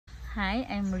Hi,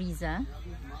 I'm Rizza.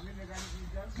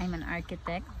 I'm an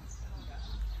architect.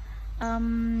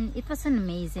 It was an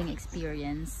amazing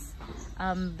experience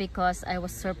because I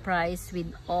was surprised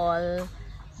with all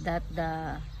that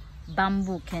the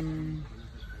bamboo can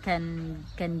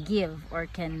give or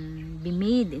can be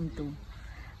made into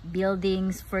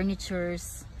buildings,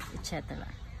 furnitures, etc.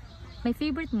 My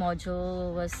favorite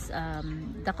module was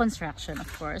the construction, of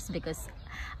course, because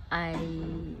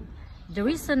the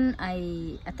reason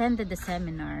I attended the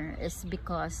seminar is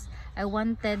because I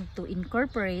wanted to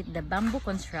incorporate the bamboo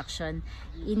construction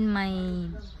in my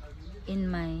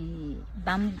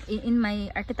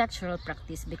architectural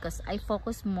practice, because I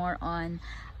focus more on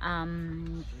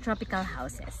tropical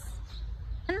houses.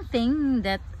 One thing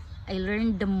that I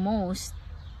learned the most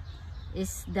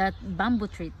is that bamboo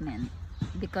treatment,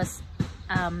 because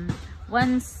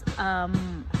once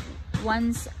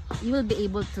you will be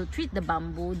able to treat the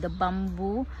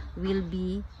bamboo will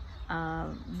be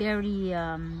very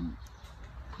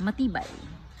matibay,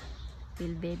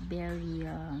 will be very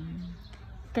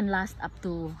can last up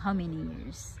to how many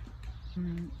years.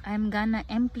 I'm gonna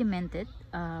implement it.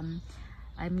 I'm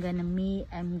gonna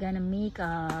make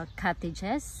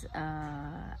cottages.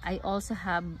 I also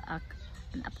have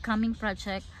an upcoming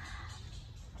project,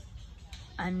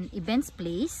 an events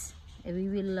place. We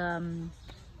will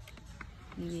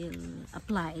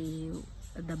apply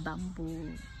the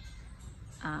bamboo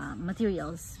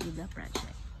materials with the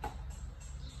project.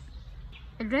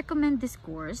 I recommend this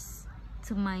course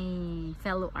to my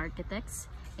fellow architects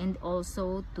and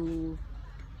also to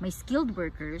my skilled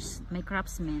workers, my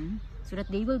craftsmen, so that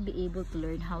they will be able to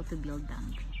learn how to build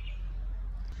bamboo.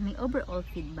 My overall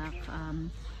feedback,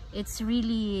 it's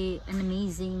really an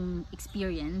amazing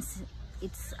experience.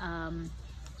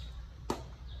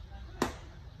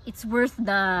 It's worth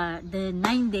the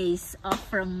 9 days off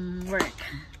from work.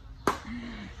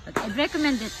 But I'd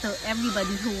recommend it to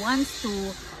everybody who wants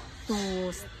to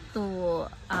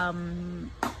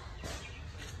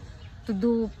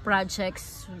do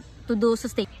projects, to do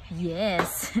sustain.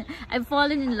 Yes, I've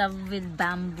fallen in love with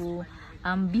bamboo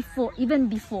even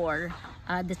before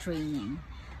the training.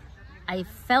 I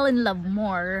fell in love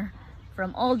more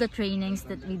from all the trainings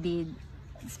that we did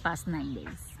this past 9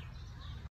 days.